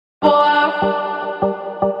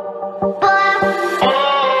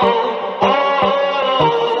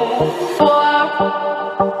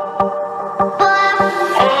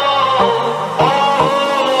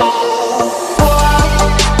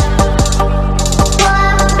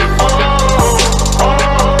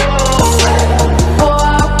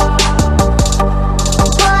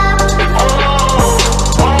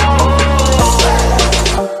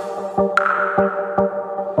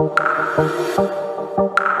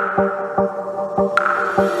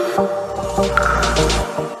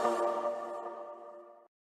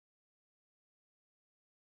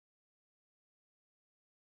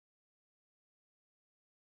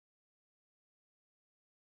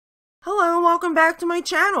Hello and welcome back to my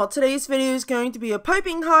channel. Today's video is going to be a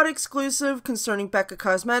piping hot exclusive concerning Becca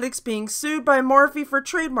Cosmetics being sued by Morphe for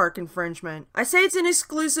trademark infringement. I say it's an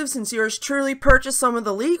exclusive since yours truly purchased some of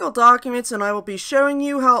the legal documents, and I will be showing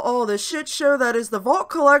you how all this shit show that is the Vault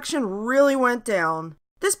collection really went down.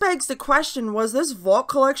 This begs the question, was this Vault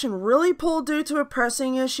collection really pulled due to a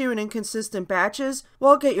pressing issue and inconsistent batches?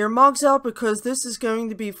 Well, get your mugs out because this is going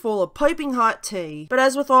to be full of piping hot tea. But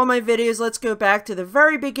as with all my videos, let's go back to the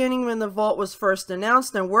very beginning when the Vault was first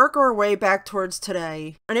announced and work our way back towards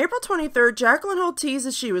today. On April 23rd, Jaclyn Hill teased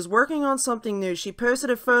that she was working on something new. She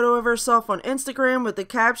posted a photo of herself on Instagram with the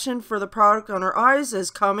caption for the product on her eyes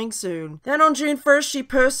as coming soon. Then on June 1st, she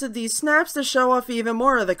posted these snaps to show off even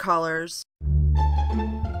more of the colors.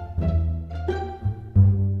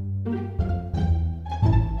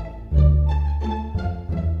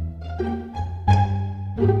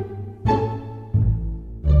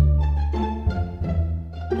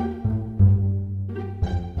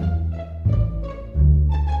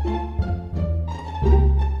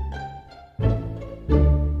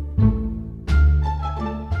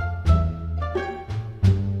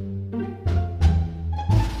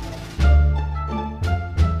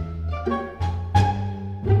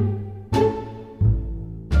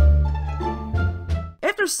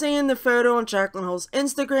 After seeing the photo on Jaclyn Hill's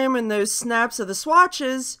Instagram and those snaps of the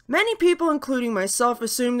swatches, many people, including myself,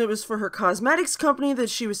 assumed it was for her cosmetics company that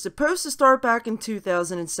she was supposed to start back in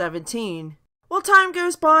 2017. Well, time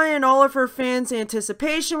goes by and all of her fans'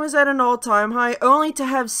 anticipation was at an all-time high, only to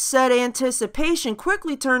have said anticipation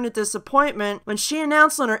quickly turn to disappointment when she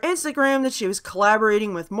announced on her Instagram that she was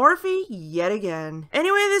collaborating with Morphe yet again.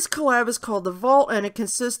 Anyway, this collab is called The Vault, and it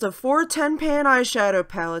consists of 4 10-pan eyeshadow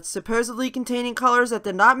palettes, supposedly containing colors that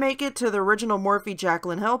did not make it to the original Morphe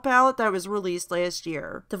Jaclyn Hill palette that was released last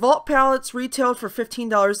year. The Vault palettes retailed for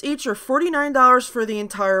 $15 each, or $49 for the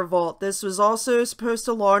entire Vault. This was also supposed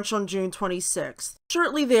to launch on June 26th.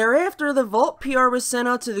 Shortly thereafter, the Vault PR was sent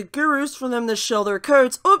out to the gurus for them to show their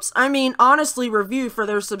codes, honestly review for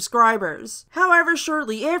their subscribers. However,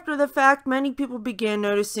 shortly after the fact, many people began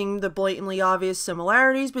noticing the blatantly obvious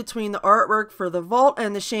similarities between the artwork for the Vault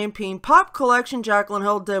and the Champagne Pop collection Jaclyn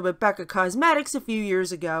Hill did with Becca Cosmetics a few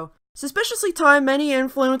years ago. Suspiciously timed, many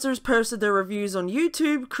influencers posted their reviews on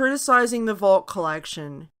YouTube criticizing the Vault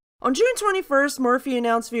collection. On June 21st, Morphe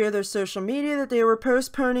announced via their social media that they were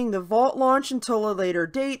postponing the Vault launch until a later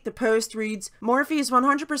date. The post reads, "Morphe is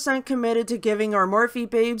 100% committed to giving our Morphe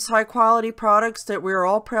babes high-quality products that we are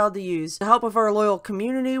all proud to use. With the help of our loyal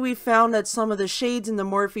community, we found that some of the shades in the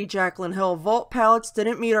Morphe Jaclyn Hill Vault palettes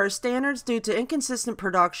didn't meet our standards due to inconsistent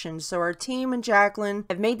production, so our team and Jaclyn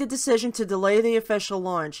have made the decision to delay the official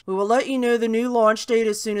launch. We will let you know the new launch date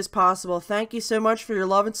as soon as possible. Thank you so much for your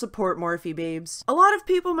love and support, Morphe babes." A lot of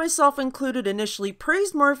people, myself included, initially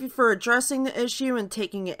praised Morphe for addressing the issue and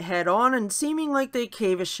taking it head on and seeming like they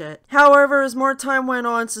gave a shit. However, as more time went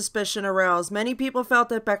on, suspicion aroused. Many people felt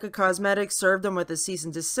that Becca Cosmetics served them with a cease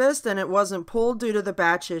and desist and it wasn't pulled due to the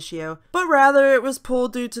batch issue, but rather it was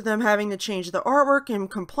pulled due to them having to change the artwork in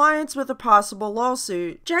compliance with a possible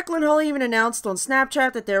lawsuit. Jaclyn Hill even announced on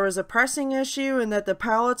Snapchat that there was a pressing issue and that the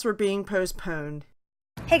palettes were being postponed.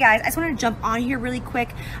 Hey guys, I just wanted to jump on here really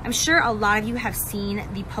quick. I'm sure a lot of you have seen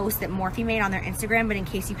the post that Morphe made on their Instagram, but in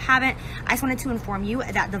case you haven't, I just wanted to inform you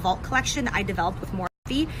that the Vault collection that I developed with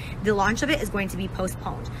Morphe, the launch of it is going to be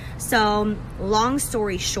postponed. So long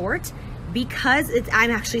story short, because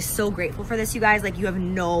I'm actually so grateful for this, you guys, like you have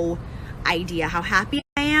no idea how happy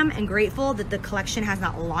I am and grateful that the collection has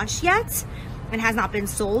not launched yet and has not been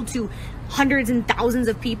sold to hundreds and thousands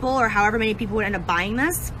of people or however many people would end up buying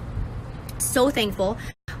this. So thankful,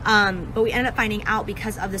 but we ended up finding out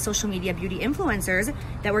because of the social media beauty influencers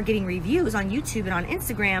that were getting reviews on YouTube and on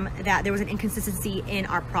Instagram that there was an inconsistency in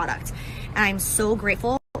our product. And I'm so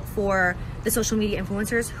grateful for the social media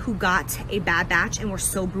influencers who got a bad batch and were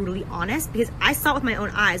so brutally honest, because I saw with my own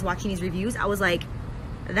eyes watching these reviews. I was like,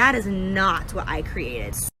 that is not what I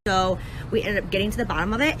created. So we ended up getting to the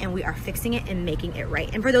bottom of it and we are fixing it and making it right.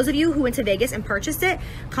 And for those of you who went to Vegas and purchased it,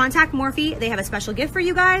 contact Morphe. They have a special gift for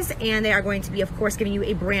you guys and they are going to be, of course, giving you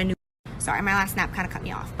a brand new, sorry, my last snap kind of cut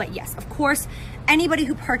me off. But yes, of course, anybody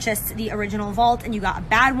who purchased the original Vault and you got a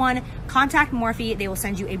bad one, contact Morphe. They will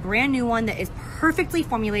send you a brand new one that is perfectly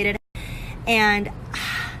formulated. And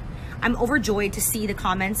I'm overjoyed to see the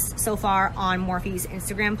comments so far on Morphe's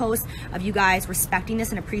Instagram post of you guys respecting this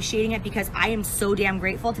and appreciating it, because I am so damn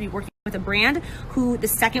grateful to be working with a brand who, the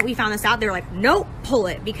second we found this out, they were like, nope, pull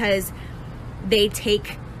it, because they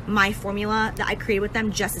take my formula that I created with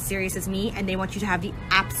them just as serious as me, and they want you to have the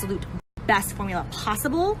absolute best formula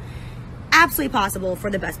possible, absolutely possible, for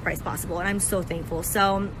the best price possible. And I'm so thankful.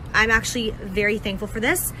 So I'm actually very thankful for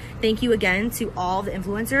this. Thank you again to all the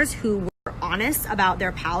influencers who were honest about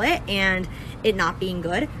their palette and it not being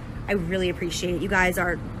good. I really appreciate it. You guys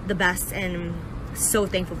are the best, and so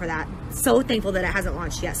thankful for that. So thankful that it hasn't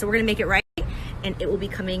launched yet. So we're gonna make it right, and it will be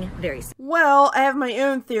coming very soon. Well, I have my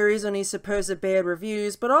own theories on these supposed bad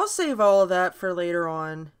reviews, but I'll save all of that for later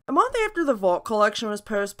on. A month after the Vault collection was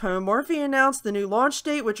postponed, Morphe announced the new launch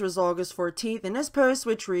date, which was August 14th, in this post,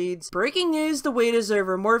 which reads, "Breaking news, the wait is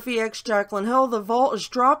over. Morphe x Jaclyn Hill, the Vault is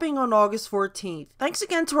dropping on August 14th. Thanks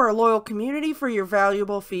again to our loyal community for your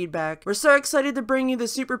valuable feedback. We're so excited to bring you the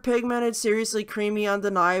super pigmented, seriously creamy,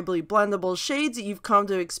 undeniably blendable shades that you've come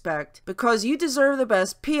to expect. Because you deserve the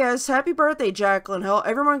best. P.S. Happy birthday, Jaclyn Hill.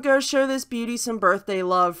 Everyone go show this beauty some birthday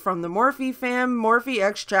love. From the Morphe fam, Morphe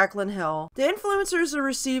x Jaclyn Hill." The influencers who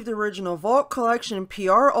received the original Vault collection and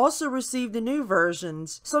PR also received the new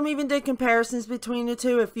versions. Some even did comparisons between the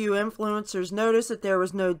two. A few influencers noticed that there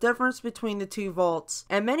was no difference between the two Vaults,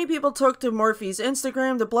 and many people took to Morphe's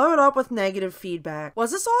Instagram to blow it up with negative feedback.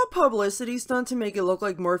 Was this all a publicity stunt to make it look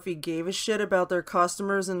like Morphe gave a shit about their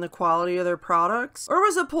customers and the quality of their products? Or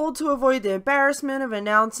was it pulled to avoid the embarrassment of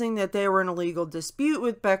announcing that they were in a legal dispute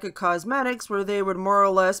with Becca Cosmetics, where they would more or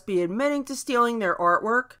less be admitting to stealing their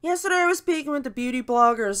artwork? Yesterday I was speaking with the beauty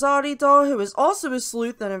blogger Zadi Doll, who is also a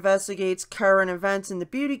sleuth that investigates current events in the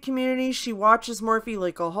beauty community. She watches Morphe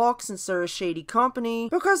like a hawk since they're a shady company,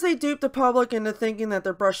 because they dupe the public into thinking that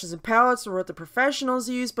their brushes and palettes are what the professionals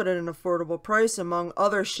use, but at an affordable price, among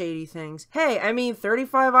other shady things. Hey, I mean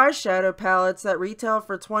 35 eyeshadow palettes that retail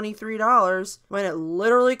for $23 when it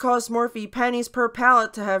literally costs Morphe pennies per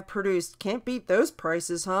palette to have produced. Can't beat those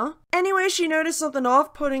prices, huh? Anyway, she noticed something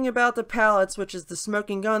off-putting about the palettes, which is the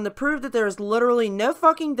smoking gun, that proved that there is literally no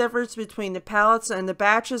fucking difference between the palettes, and the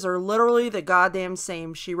batches are literally the goddamn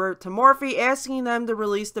same. She wrote to Morphe asking them to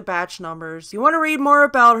release the batch numbers. If you want to read more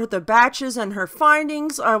about the batches and her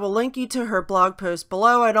findings, I will link you to her blog post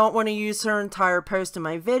below. I don't want to use her entire post in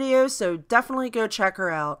my video, so definitely go check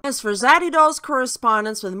her out. As for Zaddy Doll's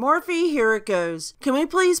correspondence with Morphe, here it goes. Can we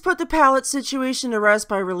please put the palette situation to rest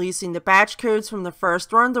by releasing the batch codes from the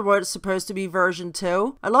first run to what it's supposed to be version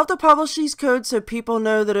 2? I love to publish these codes so people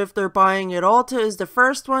know that if they're buying it, Ulta is the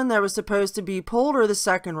first one that was supposed to be pulled, or the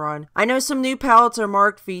second run. I know some new palettes are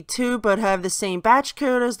marked V2 but have the same batch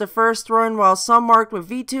code as the first run, while some marked with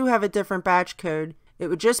V2 have a different batch code. It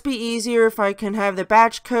would just be easier if I can have the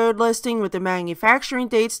batch code listing with the manufacturing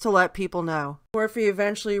dates to let people know. Morphe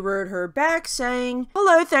eventually wrote her back saying,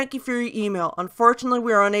 "Hello, thank you for your email. Unfortunately,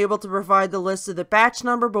 we are unable to provide the list of the batch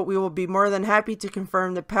number, but we will be more than happy to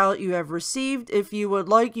confirm the palette you have received. If you would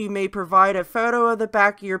like, you may provide a photo of the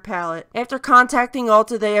back of your palette. After contacting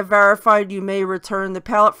Ulta, they have verified you may return the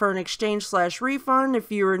palette for an exchange/refund if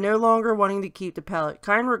you are no longer wanting to keep the palette.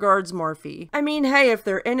 Kind regards, Morphe." I mean, hey, if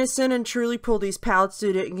they're innocent and truly pull these palettes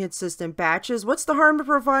due to inconsistent batches, what's the harm of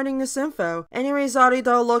providing this info? Anyways, Zaddy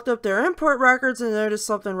Doll looked up their import records and noticed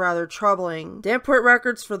something rather troubling. The import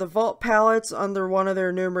records for the Vault palettes under one of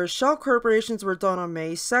their numerous shell corporations were done on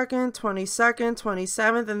May 2nd, 22nd,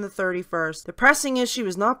 27th, and the 31st. The pressing issue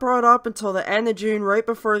was not brought up until the end of June, right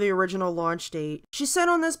before the original launch date. She said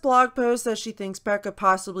on this blog post that she thinks Becca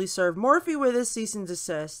possibly served Morphe with a cease and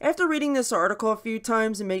desist. After reading this article a few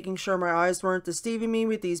times and making sure my eyes weren't deceiving me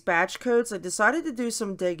with these batch codes, I decided to do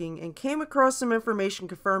some digging and came across some information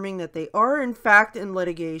confirming that they are in fact in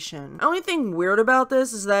litigation. The only thing weird about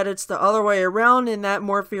this is that it's the other way around, in that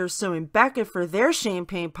Morphe are suing Becca for their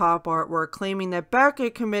champagne pop artwork, claiming that Becca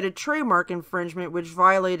committed trademark infringement which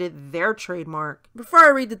violated their trademark. Before I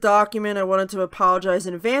read the document, I wanted to apologize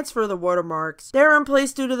in advance for the watermarks. They are in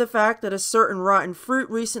place due to the fact that a certain rotten fruit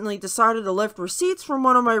recently decided to lift receipts from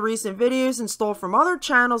one of my recent videos and stole from other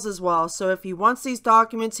channels as well, so if he wants these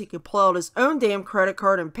documents, he can pull out his own damn credit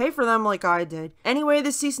card and pay for them like I did. Anyway,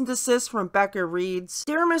 the cease and desist from Becca reads,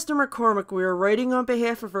 "Dear Mr. McCormick, we are writing on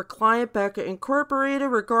behalf of our client Becca Incorporated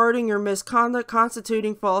regarding your misconduct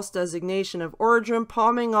constituting false designation of origin,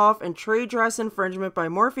 palming off, and trade dress infringement by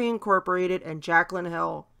Morphe Incorporated and Jaclyn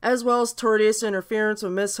Hill, as well as tortious interference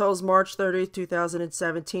with Ms. Hill's March 30th,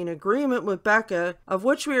 2017 agreement with Becca, of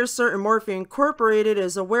which we are certain Morphe Incorporated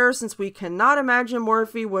is aware, since we cannot imagine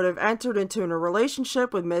Morphe would have entered into a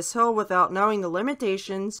relationship with Ms. Hill without knowing the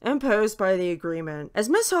limitations imposed by the agreement. As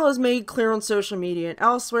Ms. Hill has made clear on social media and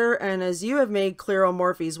elsewhere, and as you have made clear on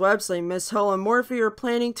Morphe's website, Ms. Hill and Morphe are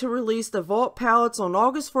planning to release the Vault palettes on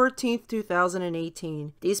August 14th,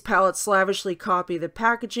 2018. These palettes slavishly copy the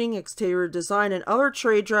packaging, exterior design, and other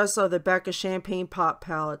trade address of the Becca Champagne Pop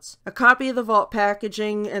palettes. A copy of the vault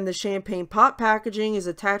packaging and the Champagne Pop packaging is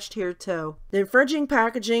attached here too. The infringing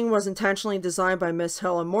packaging was intentionally designed by Miss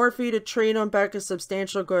Hill and Morphe to trade on Becca's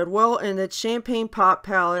substantial goodwill in its Champagne Pop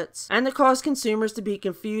palettes, and to cause consumers to be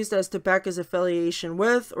confused as to Becca's affiliation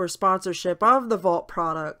with or sponsorship of the vault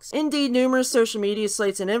products. Indeed, numerous social media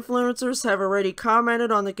sites and influencers have already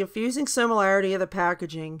commented on the confusing similarity of the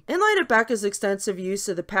packaging. In light of Becca's extensive use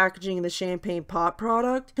of the packaging in the Champagne Pop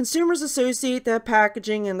product, consumers associate that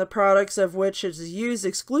packaging and the products of which it is used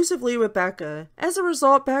exclusively with Becca. As a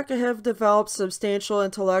result, Becca have developed substantial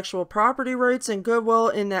intellectual property rights and goodwill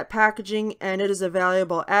in that packaging, and it is a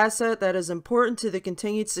valuable asset that is important to the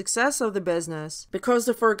continued success of the business. Because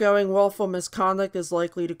the foregoing willful misconduct is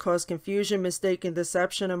likely to cause confusion, mistake, and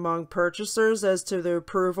deception among purchasers as to the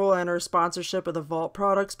approval and or sponsorship of the vault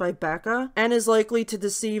products by Becca, and is likely to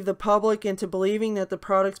deceive the public into believing that the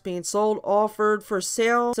products being sold, offered for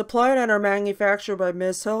sale, supplied, and are manufactured by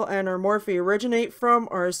Miss Hill and or Morphe originate from,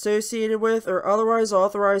 are associated with, or otherwise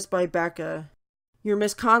authorized by Becca. Your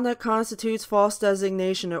misconduct constitutes false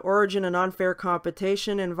designation of origin and unfair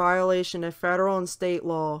competition in violation of federal and state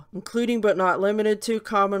law, including but not limited to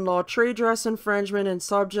common law trade dress infringement, and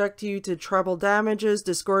subject you to treble damages,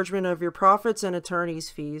 disgorgement of your profits, and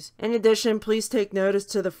attorney's fees. In addition, please take notice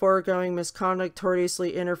to the foregoing misconduct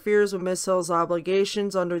tortiously interferes with Miss Hill's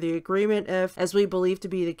obligations under the agreement if, as we believe to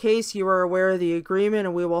be the case, you are aware of the agreement,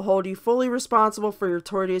 and we will hold you fully responsible for your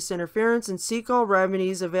tortious interference and seek all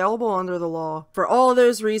remedies available under the law. For all of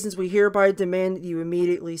those reasons, we hereby demand that you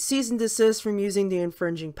immediately cease and desist from using the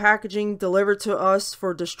infringing packaging, deliver to us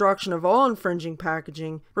for destruction of all infringing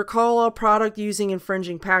packaging, recall all product using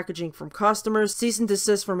infringing packaging from customers, cease and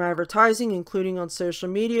desist from advertising, including on social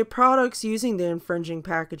media, products using the infringing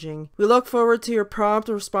packaging. We look forward to your prompt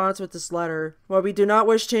response with this letter. While we do not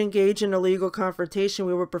wish to engage in a legal confrontation,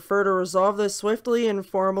 we would prefer to resolve this swiftly and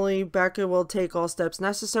formally. Becca will take all steps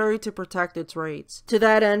necessary to protect its rights. To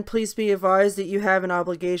that end, please be advised that you have an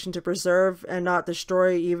obligation to preserve and not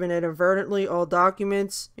destroy, even inadvertently, all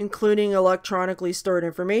documents, including electronically stored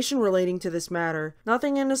information relating to this matter.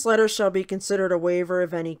 Nothing in this letter shall be considered a waiver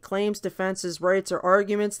of any claims, defenses, rights, or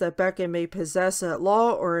arguments that Becca may possess at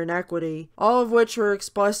law or in equity, all of which were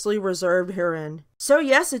expressly reserved herein. So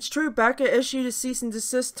yes, it's true, Becca issued a cease and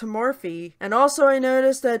desist to Morphe. And also I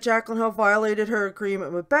noticed that Jaclyn Hill violated her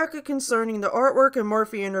agreement with Becca concerning the artwork, and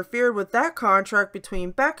Morphe interfered with that contract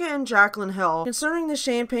between Becca and Jaclyn Hill. Concerning the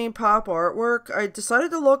Champagne Pop artwork, I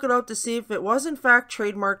decided to look it up to see if it was in fact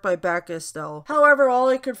trademarked by Becca still. However, all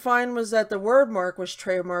I could find was that the word mark was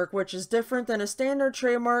trademarked, which is different than a standard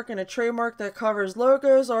trademark and a trademark that covers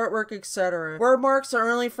logos, artwork, etc. Word marks are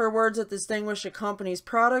only for words that distinguish a company's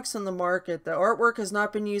products in the market. The artwork has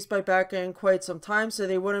not been used by Becca in quite some time, so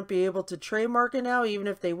they wouldn't be able to trademark it now even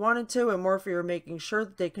if they wanted to, and Morphe are making sure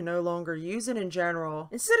that they can no longer use it in general.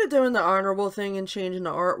 Instead of doing the honorable thing and changing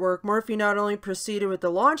the artwork, Morphe not only proceeded with the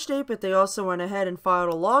launch date, but they also went ahead and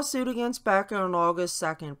filed a lawsuit against Becca on August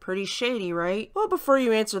 2nd. Pretty shady, right? Well, before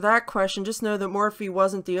you answer that question, just know that Morphe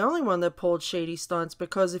wasn't the only one that pulled shady stunts,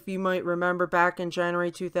 because if you might remember, back in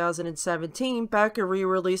January 2017, Becca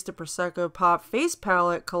re-released a Prosecco Pop face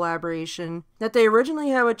palette collaboration that they originally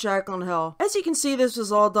had with Jaclyn Hill. As you can see, this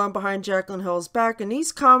was all done behind Jaclyn Hill's back, and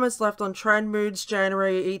these comments left on Trend Mood's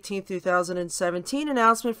January 18, 2017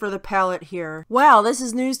 announcement for the palette here. Wow, this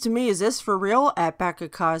is news to me. Is this for real? At Becca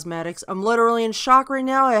Cosmetics. I'm literally in shock right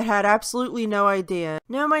now. I had absolutely no idea.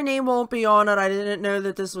 No, my name won't be on it. I didn't know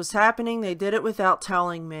that this was happening. They did it without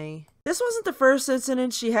telling me. This wasn't the first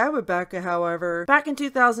incident she had with Becca, however. Back in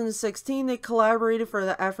 2016, they collaborated for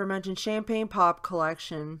the aforementioned Champagne Pop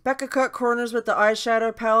collection. Becca cut corners with the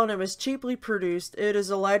eyeshadow palette and it was cheaply produced. It is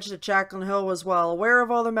alleged that Jaclyn Hill was well aware of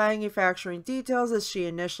all the manufacturing details, as she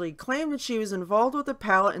initially claimed that she was involved with the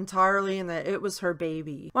palette entirely and that it was her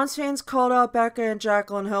baby. Once fans called out Becca and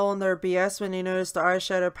Jaclyn Hill on their BS when they noticed the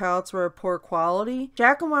eyeshadow palettes were of poor quality,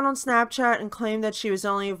 Jaclyn went on Snapchat and claimed that she was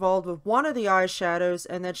only involved with one of the eyeshadows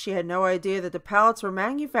and that she had no idea that the palettes were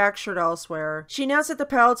manufactured elsewhere. She announced that the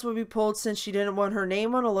palettes would be pulled since she didn't want her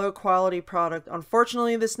name on a low quality product.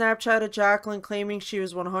 Unfortunately, the Snapchat of Jaclyn claiming she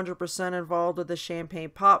was 100% involved with the Champagne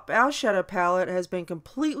Pop eyeshadow palette has been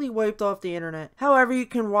completely wiped off the internet. However, you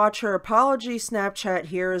can watch her apology Snapchat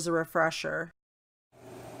here as a refresher.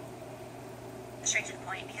 Straight to the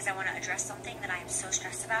point, because I want to address something that I am so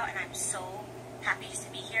stressed about, and I'm so happy just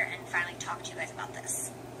to be here and finally talk to you guys about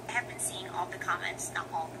this. I have been seeing all the comments, not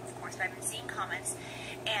all of them of course, but I've been seeing comments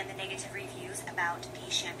and the negative reviews about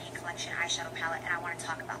the Champagne Collection eyeshadow palette, and I want to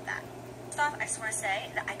talk about that. First off, I just want to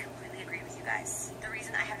say that I completely agree with you guys. The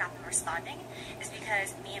reason I have not been responding is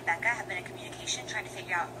because me and Becca have been in communication trying to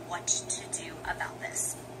figure out what to do about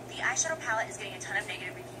this. The eyeshadow palette is getting a ton of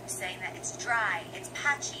negative reviews saying that it's dry, it's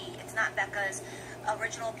patchy, it's not Becca's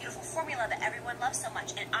original beautiful formula that everyone loves so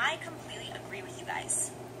much, and I completely agree with you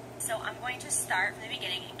guys. So I'm going to start from the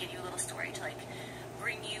beginning and give you a little story to like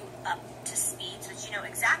bring you up to speed so that you know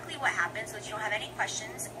exactly what happened, so that you don't have any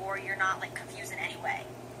questions or you're not like confused in any way.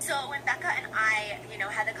 So when Becca and I,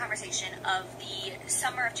 had the conversation of the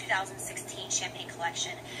summer of 2016 Champagne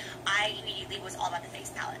collection, I immediately was all about the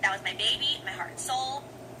face palette. That was my baby, my heart and soul.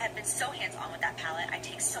 I've been so hands-on with that palette. I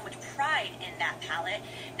take so much pride in that palette.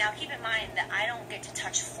 Now keep in mind that I don't get to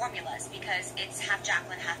touch formulas because it's half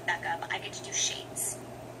Jacqueline, half Becca, but I get to do shades.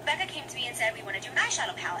 Becca came to me and said, we want to do an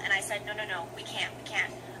eyeshadow palette. And I said, no, we can't.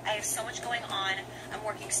 I have so much going on. I'm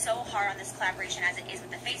working so hard on this collaboration as it is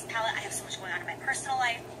with the face palette. I have so much going on in my personal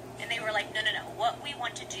life. And they were like, no. What we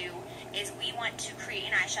want to do is we want to create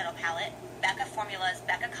an eyeshadow palette, Becca formulas,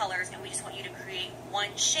 Becca colors, and we just want you to create one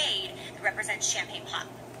shade that represents Champagne Pop.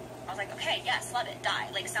 I was like, okay, yes, love it, die.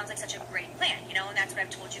 Like, sounds like such a great plan, and that's what I've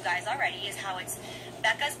told you guys already, is how it's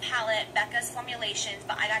Becca's palette, Becca's formulations,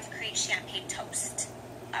 but I got to create Champagne Toast.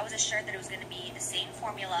 I was assured that it was going to be the same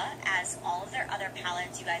formula as all of their other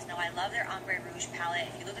palettes. You guys know I love their Ombre Rouge palette.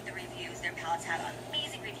 If you look at the reviews, their palettes have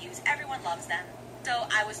amazing reviews. Everyone loves them. So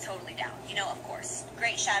I was totally down, of course.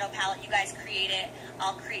 Great shadow palette, you guys create it.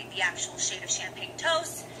 I'll create the actual shade of Champagne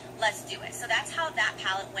Toast. Let's do it. So that's how that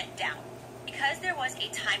palette went down. Because there was a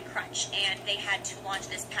time crunch and they had to launch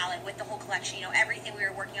this palette with the whole collection, everything we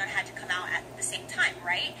were working on had to come out at the same time,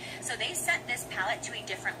 right? So they sent this palette to a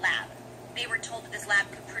different lab. They were told that this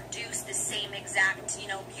lab could produce the same exact,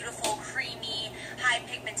 beautiful, creamy, high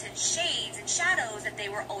pigmented shades and shadows that they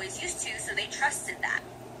were always used to, so they trusted that.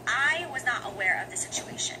 I was not aware of the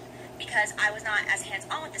situation because I was not as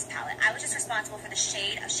hands-on with this palette. I was just responsible for the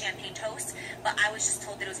shade of Champagne Toast, but I was just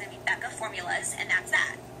told that it was going to be Becca formulas, and that's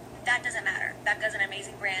that. That doesn't matter. Becca's an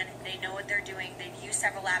amazing brand. They know what they're doing. They've used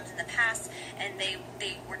several labs in the past, and they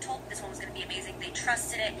were told this one was going to be amazing. They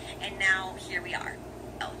trusted it, and now here we are.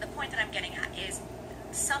 Oh, the point that I'm getting at is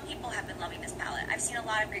some people have been loving this palette. I've seen a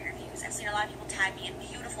lot of great reviews. I've seen a lot of people tag me in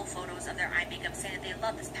beautiful photos of their eye makeup saying that they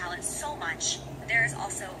love this palette so much. There's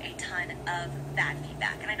also a ton of bad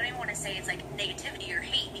feedback, and I don't even want to say it's like negativity or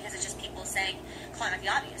hate because it's just people saying, calling out the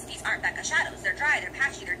obvious. These aren't Becca shadows. They're dry, they're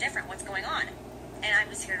patchy, they're different. What's going on? And I'm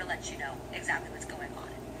just here to let you know exactly what's going on.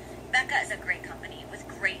 Becca is a great company with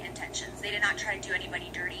great intentions. They did not try to do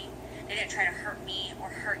anybody dirty. They didn't try to hurt me or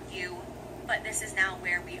hurt you. But this is now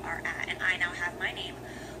where we are at, and I now have my name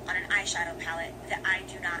on an eyeshadow palette that I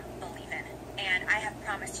do not believe in. And I have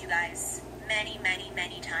promised you guys many, many,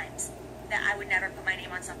 many times that I would never put my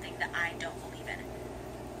name on something that I don't believe in.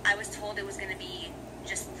 I was told it was going to be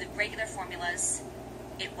just the regular formulas.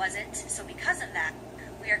 It wasn't. So because of that,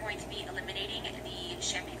 we are going to be eliminating the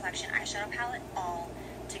Champagne Collection eyeshadow palette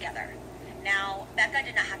altogether. Now, Becca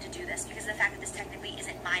did not have to do this because of the fact that this technically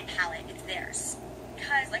isn't my palette, it's theirs.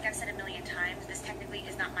 Because, like I've said a million times, this technically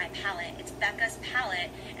is not my palette. It's Becca's palette,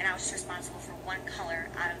 and I was just responsible for one color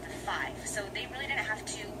out of the 5. So they really didn't have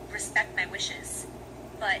to respect my wishes.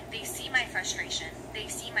 But they see my frustration. They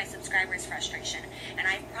see my subscribers' frustration. And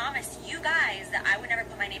I promised you guys that I would never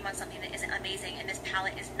put my name on something that isn't amazing, and this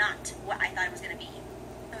palette is not what I thought it was going to be.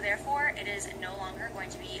 So therefore, it is no longer going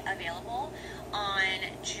to be available on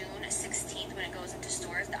June 16th when it goes into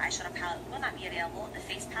stores. The eyeshadow palette will not be available. The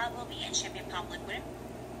face palette will be in Champagne Pop Liquid.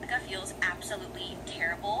 Becca feels absolutely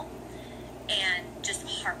terrible and just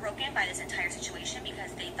heartbroken by this entire situation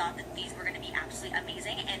because they thought that these were going to be absolutely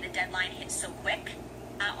amazing, and the deadline hit so quick.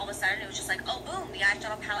 All of a sudden, it was just like, oh, boom, the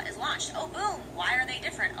eyeshadow palette is launched. Oh, boom, why are they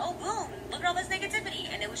different? Oh, boom, look at all this negativity.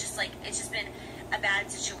 And it was just like, it's just been a bad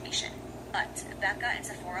situation. But Becca and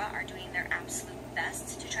Sephora are doing their absolute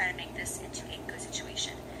best to try to make this into a good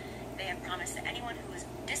situation. They have promised that anyone who is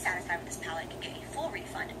dissatisfied with this palette can get a full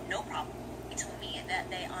refund, no problem. They told me that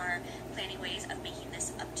they are planning ways of making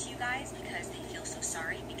this up to you guys because they feel so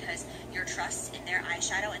sorry, because your trust in their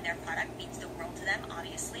eyeshadow and their product means the world to them,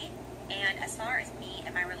 obviously. And as far as me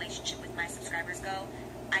and my relationship with my subscribers go,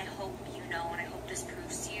 I hope you know, and I hope this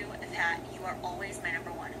proves to you that you are always my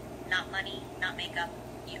number one. Not money, not makeup,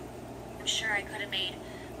 you. I'm sure I could have made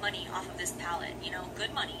money off of this palette,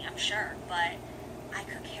 good money, I'm sure, but I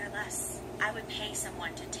could care less. I would pay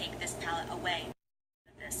someone to take this palette away.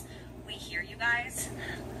 We hear you guys.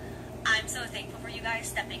 I'm so thankful for you guys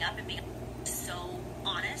stepping up and being so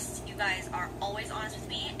honest. You guys are always honest with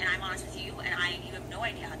me, and I'm honest with you, and you have no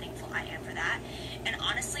idea how thankful I am for that. And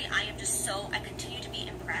honestly, I continue to be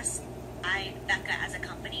impressed Becca as a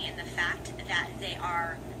company and the fact that they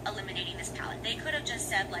are eliminating this palette. They could have just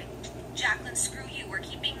said, like, Jacqueline, screw you, we're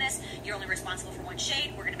keeping this, you're only responsible for one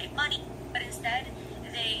shade, we're gonna make money. But instead,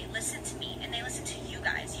 they listen to me and they listen to you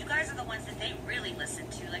guys. You guys are the ones that they really listen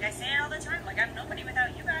to. Like I say it all the time, like, I'm nobody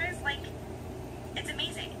without you guys. Like, it's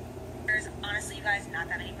amazing. There's honestly, you guys, not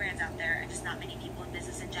that many brands out there, and just not many people in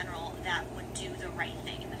business in general that would do the right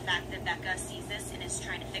thing. And the fact that Becca sees this and is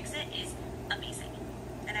trying to fix it is amazing.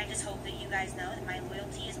 And I just hope that you guys know that my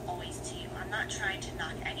loyalty is always to you. I'm not trying to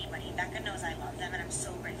knock anybody. Becca knows I love them, and I'm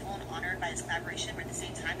so grateful and honored by this collaboration, but at the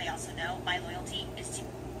same time, they also know my loyalty is to you.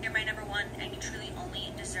 You're my number one, and you truly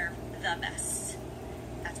only deserve the best.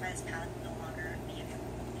 That's why this palette will no longer be you.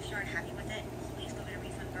 If you aren't happy with it, please go get a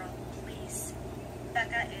refund, girl, please.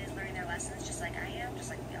 Becca is learning their lessons just like I am, just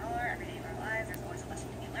like we all are. Every day of our lives, there's always a lesson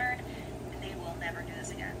to be learned, and they will never do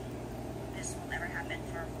this again. This will never happen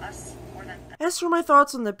for us or them. As for my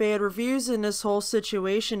thoughts on the bad reviews and this whole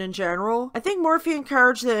situation in general, I think Morphe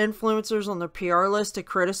encouraged the influencers on the PR list to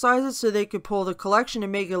criticize it so they could pull the collection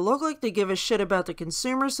and make it look like they give a shit about the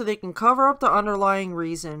consumer so they can cover up the underlying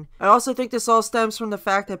reason. I also think this all stems from the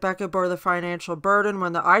fact that Becca bore the financial burden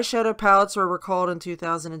when the eyeshadow palettes were recalled in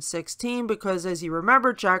 2016 because, as you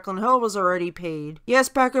remember, Jaclyn Hill was already paid. Yes,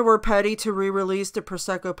 Becca were petty to re-release the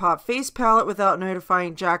Prosecco Pop face palette without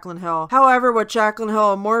notifying Jaclyn Hill. However, what Jaclyn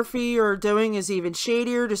Hill and Morphe are doing is even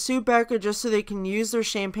shadier to sue Becca just so they can use their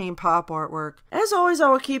champagne pop artwork. As always, I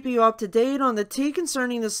will keep you up to date on the tea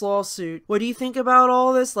concerning this lawsuit. What do you think about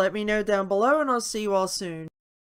all this? Let me know down below, and I'll see you all soon.